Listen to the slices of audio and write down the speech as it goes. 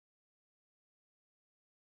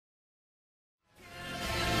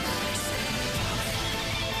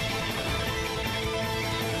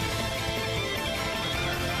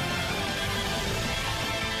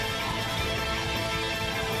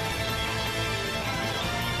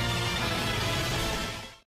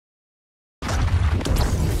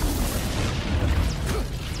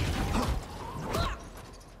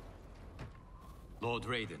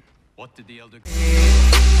Lord Raiden, what did the Elder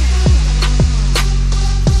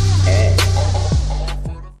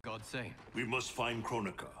God say? We must find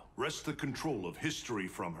Kronika, wrest the control of history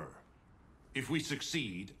from her. If we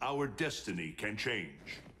succeed, our destiny can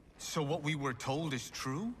change. So what we were told is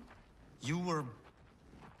true? You were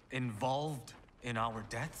involved in our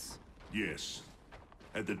deaths? Yes.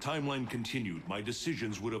 Had the timeline continued, my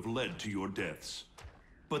decisions would have led to your deaths.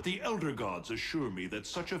 But the Elder Gods assure me that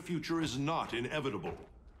such a future is not inevitable.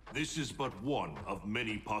 This is but one of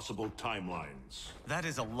many possible timelines. That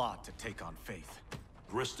is a lot to take on faith.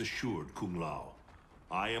 Rest assured, Kung Lao.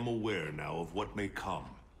 I am aware now of what may come.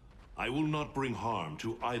 I will not bring harm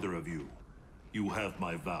to either of you. You have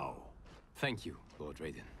my vow. Thank you, Lord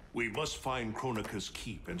Raiden. We must find Kronika's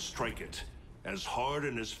keep and strike it, as hard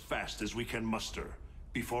and as fast as we can muster,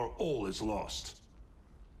 before all is lost.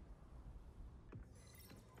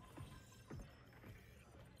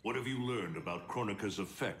 What have you learned about Kronika's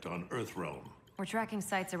effect on Earthrealm? We're tracking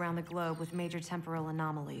sites around the globe with major temporal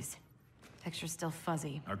anomalies. Picture's still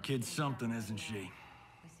fuzzy. Our kid's something, isn't she?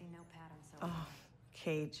 We see no pattern so far. Oh,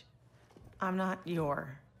 Cage. I'm not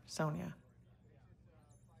your Sonya.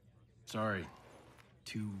 Sorry.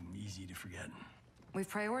 Too easy to forget. We've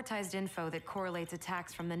prioritized info that correlates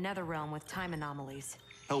attacks from the Netherrealm with time anomalies.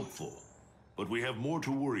 Helpful. But we have more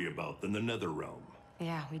to worry about than the Netherrealm.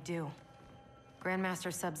 Yeah, we do.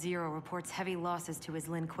 Grandmaster Sub-Zero reports heavy losses to his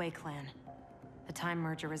Lin Kuei clan. The Time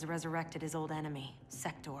Merger has resurrected his old enemy,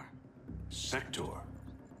 Sector. Sector?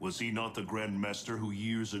 Was he not the Grandmaster who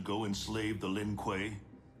years ago enslaved the Lin Kuei?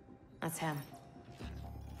 That's him.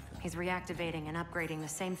 He's reactivating and upgrading the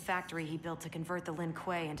same factory he built to convert the Lin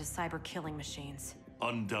Kuei into cyber-killing machines.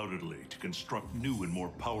 Undoubtedly, to construct new and more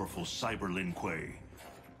powerful cyber Lin Kuei.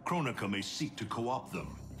 Kronika may seek to co-opt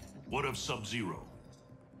them. What of Sub-Zero?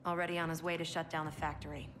 Already on his way to shut down the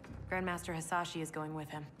factory. Grandmaster Hasashi is going with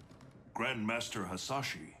him. Grandmaster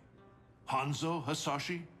Hasashi? Hanzo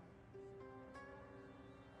Hasashi?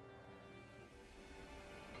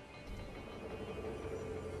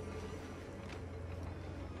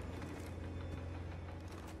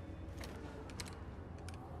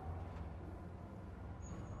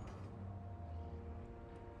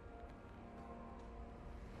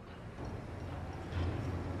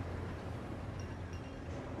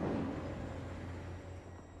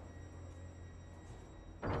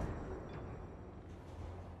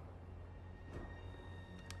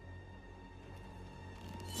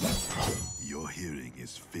 Your hearing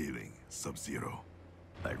is failing, Sub-Zero.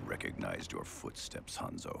 I recognized your footsteps,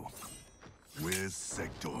 Hanzo. Where's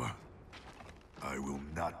Sector? I will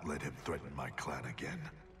not let him threaten my clan again.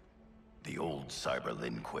 The old Cyber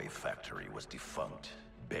Lin Kuei factory was defunct,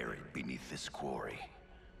 buried beneath this quarry.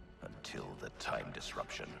 Until the time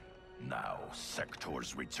disruption. Now,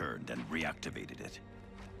 Sector's returned and reactivated it.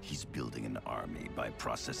 He's building an army by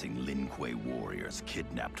processing Lin Kuei warriors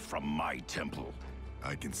kidnapped from my temple.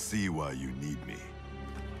 I can see why you need me.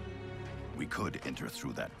 We could enter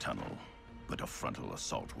through that tunnel, but a frontal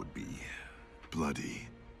assault would be... bloody.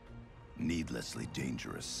 Needlessly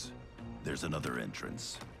dangerous. There's another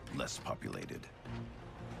entrance, less populated.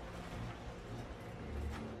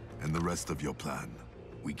 And the rest of your plan?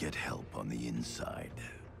 We get help on the inside.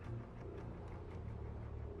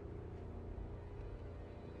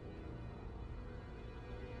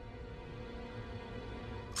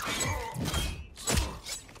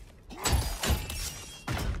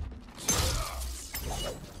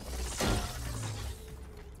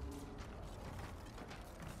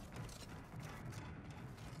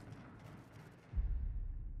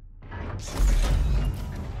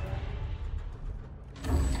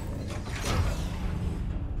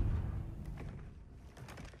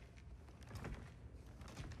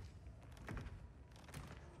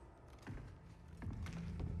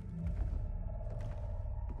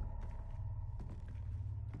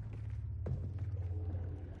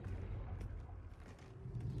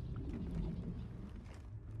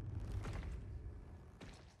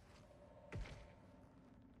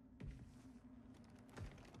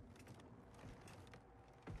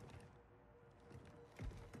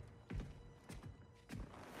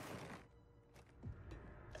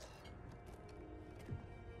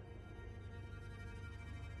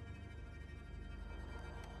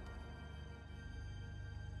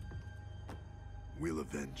 We'll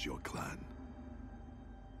avenge your clan.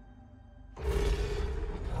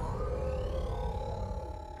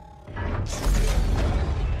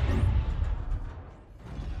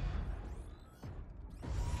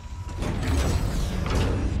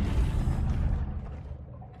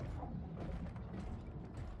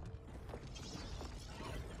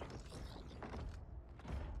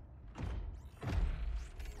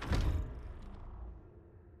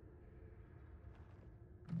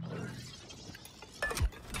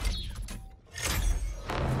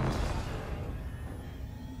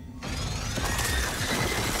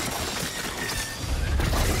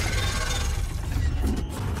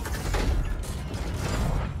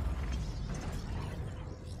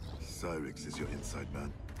 Cyrix is your inside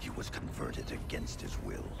man? He was converted against his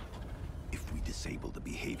will. If we disable the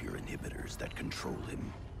behavior inhibitors that control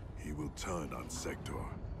him, He will turn on Sector.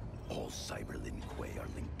 all Cyber Lin Kuei are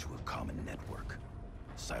linked to a common network.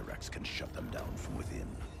 Cyrax can shut them down from within.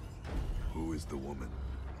 Who is the woman?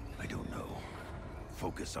 I don't know.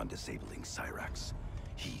 Focus on disabling Cyrax.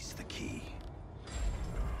 He's the key.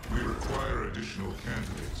 We require additional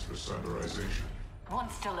candidates for cyberization.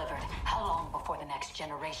 Once delivered, how long before the next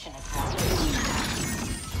generation is born?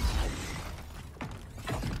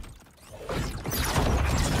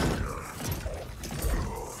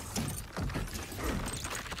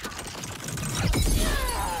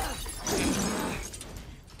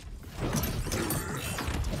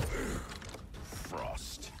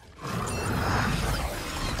 Frost. I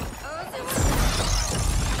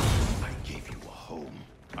gave you a home.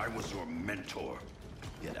 I was your mentor.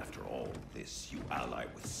 Yet after all this, you ally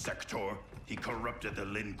with Sector. He corrupted the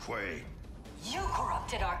Lin Kuei. You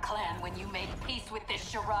corrupted our clan when you made peace with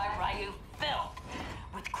this Shirai Ryu filth.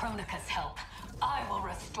 With Kronika's help, I will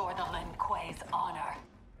restore the Lin Kuei's honor.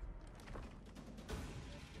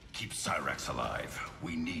 Keep Cyrax alive.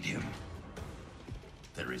 We need him.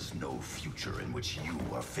 There is no future in which you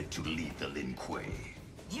are fit to lead the Lin Kuei.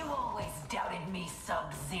 You always doubted me,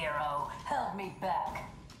 Sub-Zero. Held me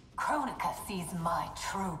back. Kronika sees my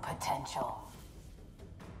true potential.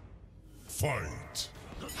 Fight!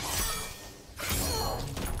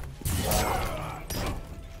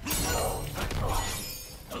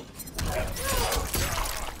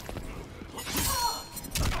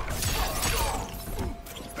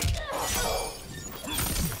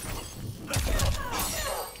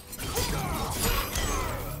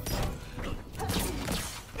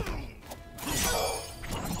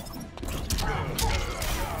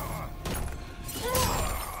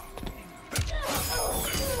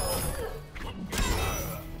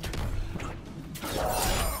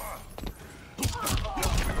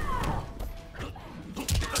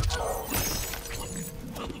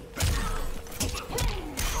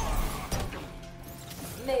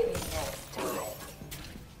 Maybe next time.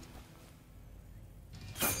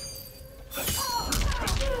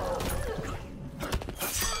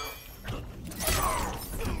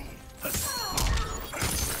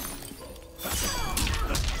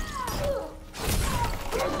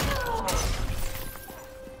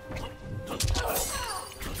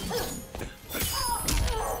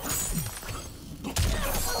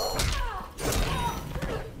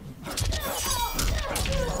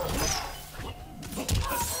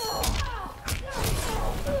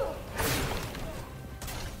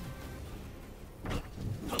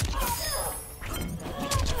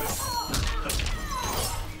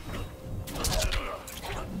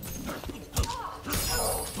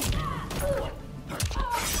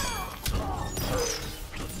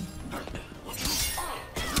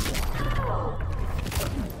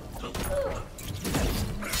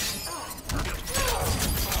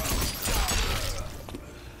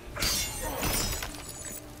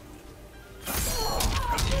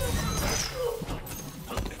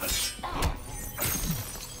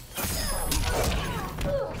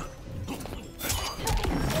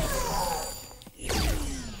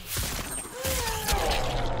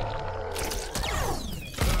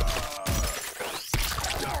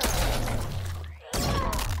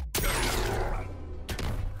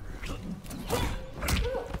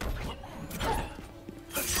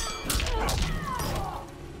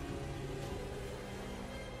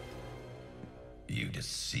 You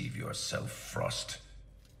deceive yourself, Frost.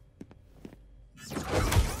 The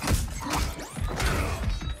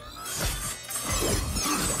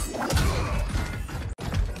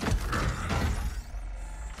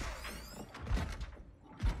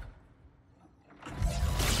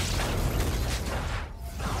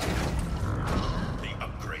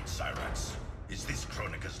upgrade, Cyrax. Is this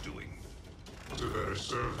Kronika's doing? To better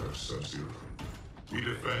serve her, Sub-Zero. We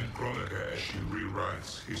defend Kronika as she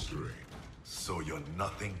rewrites history. So you're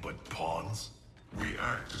nothing but pawns? We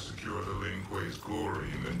act to secure the Lin Kuei's glory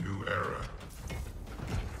in the new era.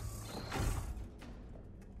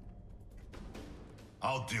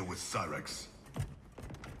 I'll deal with Cyrax.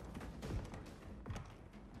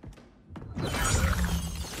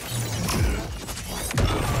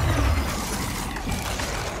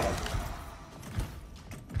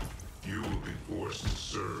 You will be forced to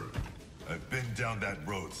serve. I've been down that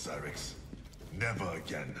road, Cyrax. Never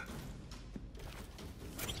again.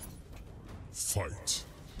 Fight.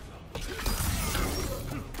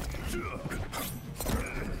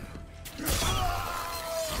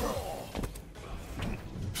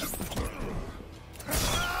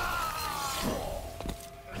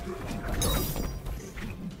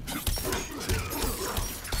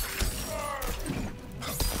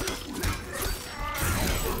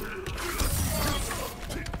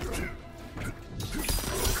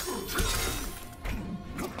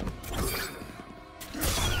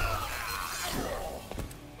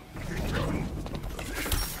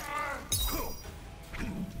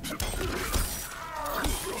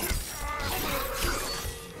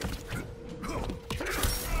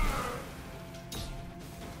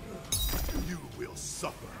 will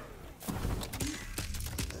suffer.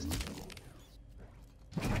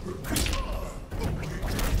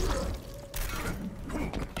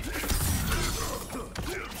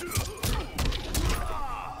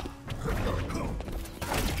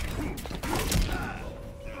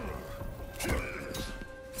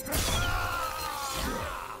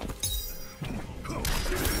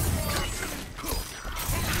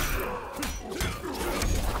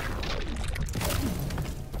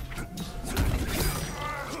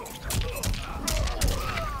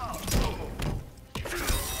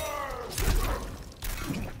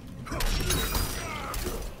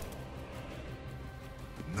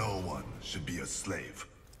 No one should be a slave.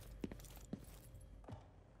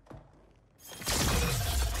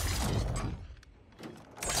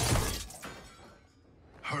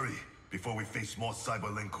 Hurry, before we face more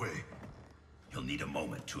Cyber Lin Kuei. You'll need a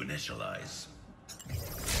moment to initialize.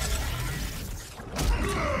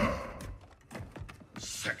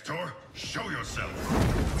 Sector, show yourself!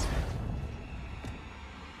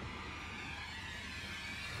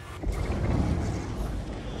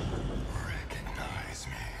 Recognize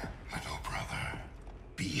me, little brother.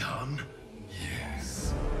 Bihan?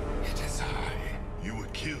 Yes, it is I. You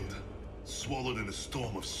were killed, swallowed in a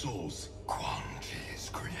storm of souls. Quan Chi's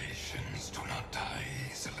creations do not die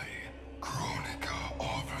easily. Kronika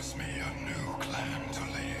offers me a new clan to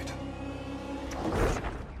lead.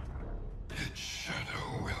 Its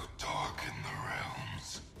shadow will darken the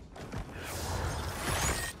realms.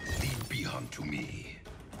 Lead Bihan to me.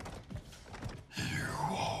 You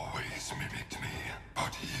always mimicked me,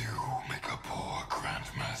 but you make a poor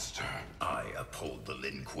Grandmaster. I uphold the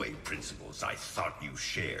Lin Kuei principles I thought you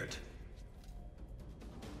shared.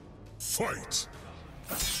 Fight!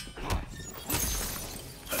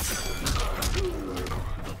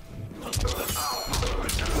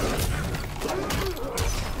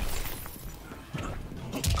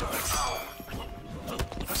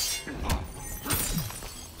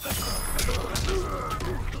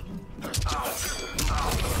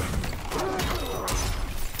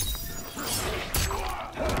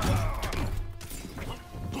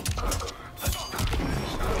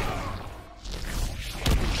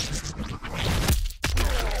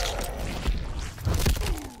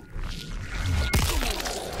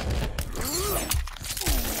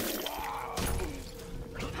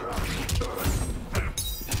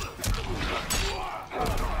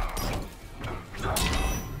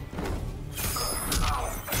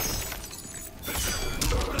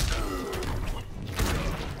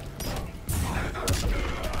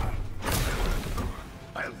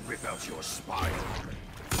 Your spine.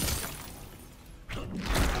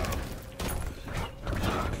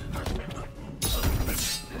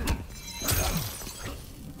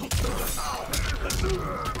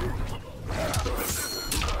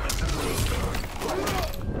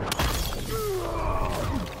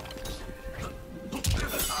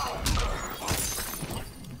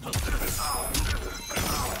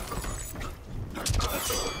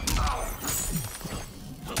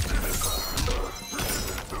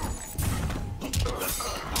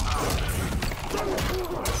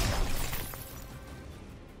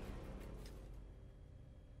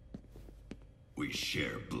 We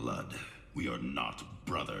share blood. We are not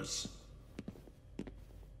brothers.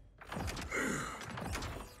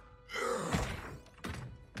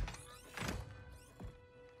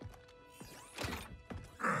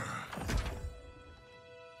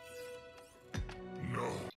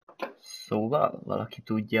 Szóval valaki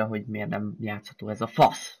tudja, hogy miért nem játszható ez a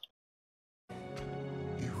fasz.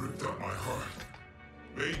 You ripped out my heart.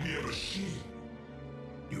 Made me a machine.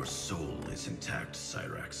 Your soul is intact,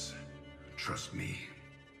 Cyrax. Trust me.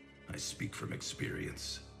 I speak from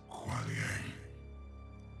experience. Kuan Yang,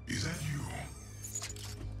 is that you?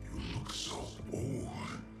 You look so old.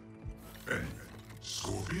 And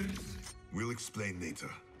Scorpion? We'll explain later.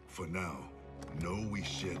 For now, know we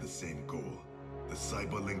share the same goal. The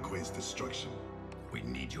Cyber Lin Kuei's destruction. We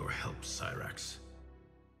need your help, Cyrax.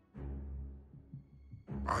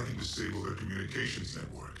 I can disable their communications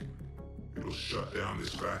network. It'll shut down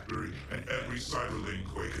this factory and every Cyber Lin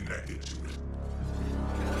Kuei connected to it.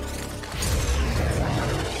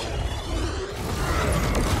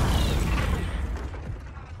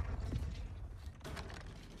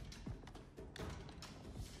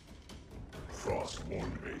 Frost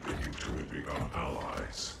warned me that you two had become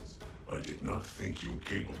allies. I did not think you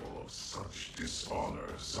capable of such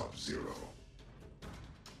dishonor, Sub-Zero.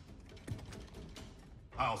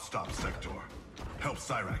 I'll stop Sector. Help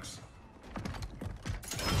Cyrax.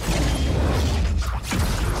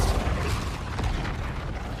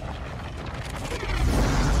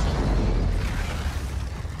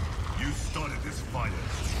 You started this fire.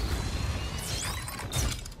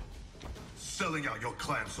 Selling out your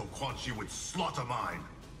clan so Quan Chi would slaughter mine.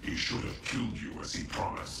 He should have killed you as he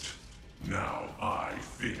promised. Now I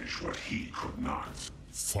finish what he could not.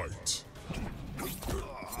 Fight.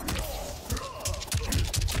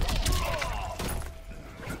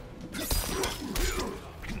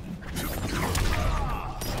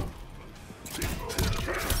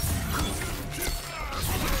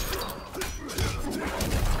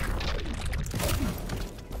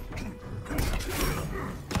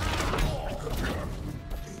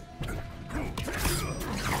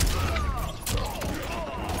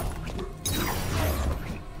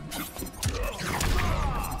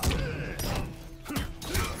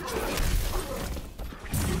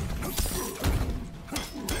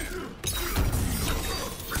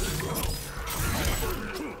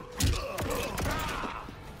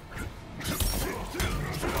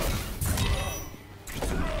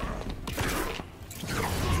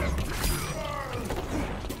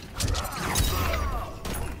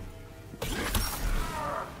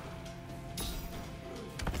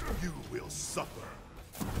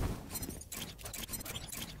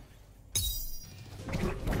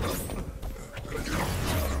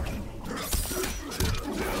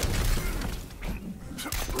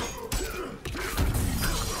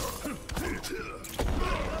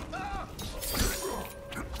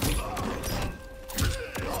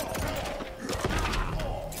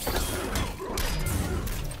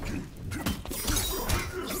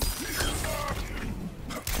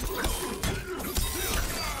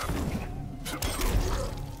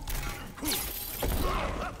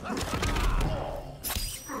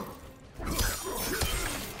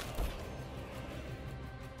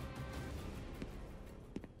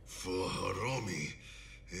 For Hiromi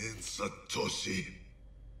and Satoshi.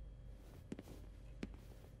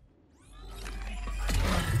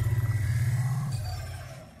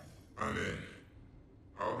 I'm in.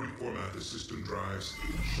 I'll reformat the system drives,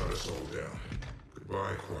 shut us all down. Goodbye,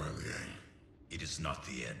 Kuai Liang. It is not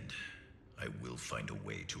the end. I will find a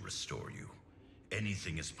way to restore you.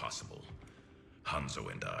 Anything is possible.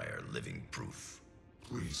 Hanzo and I are living proof.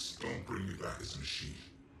 Please, don't bring me back as a machine.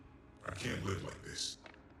 I can't live like this.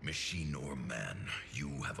 Machine or man, you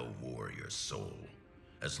have a warrior soul.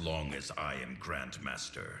 As long as I am Grand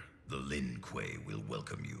Master, the Lin Kuei will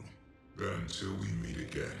welcome you. Then until we meet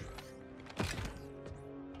again.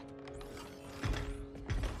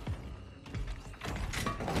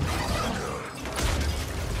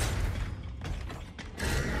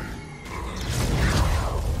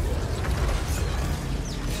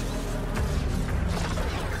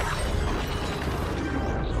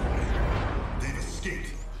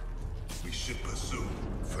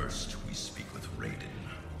 First, we speak with Raiden.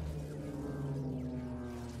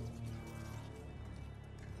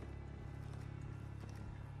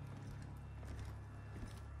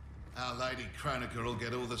 Our Lady Kronika will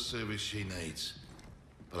get all the service she needs.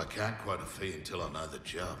 But I can't quote a fee until I know the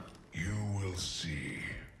job. You will see.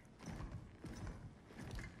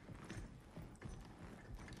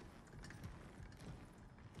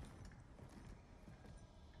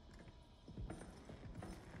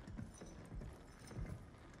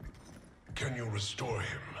 Can you restore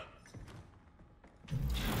him?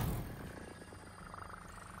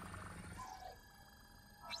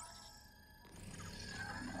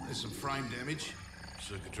 There's some frame damage.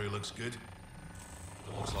 Circuitry looks good.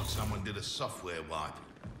 It looks like someone did a software wipe.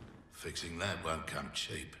 Fixing that won't come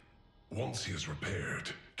cheap. Once he is repaired,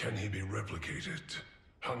 can he be replicated?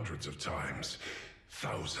 Hundreds of times.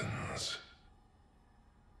 Thousands.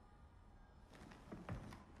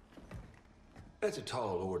 That's a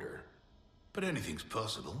tall order. But anything's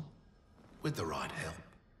possible. With the right help.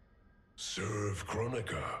 Serve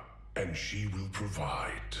Kronika, and she will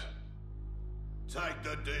provide. Take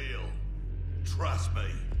the deal. Trust me.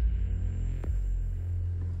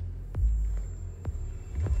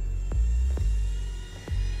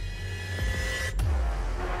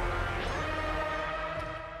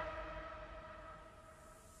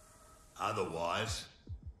 Otherwise,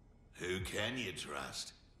 who can you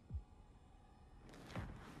trust?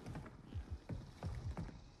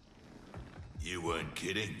 You weren't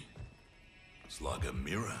kidding. It's like a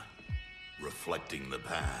mirror, reflecting the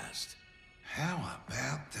past. How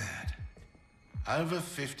about that? Over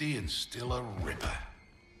 50 and still a ripper.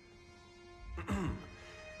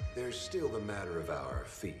 There's still the matter of our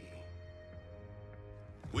fee.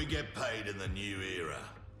 We get paid in the new era.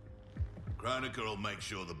 Kronika will make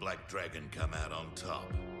sure the Black Dragon come out on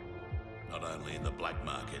top. Not only in the black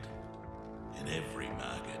market, in every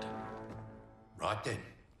market. Right then,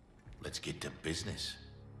 let's get to business.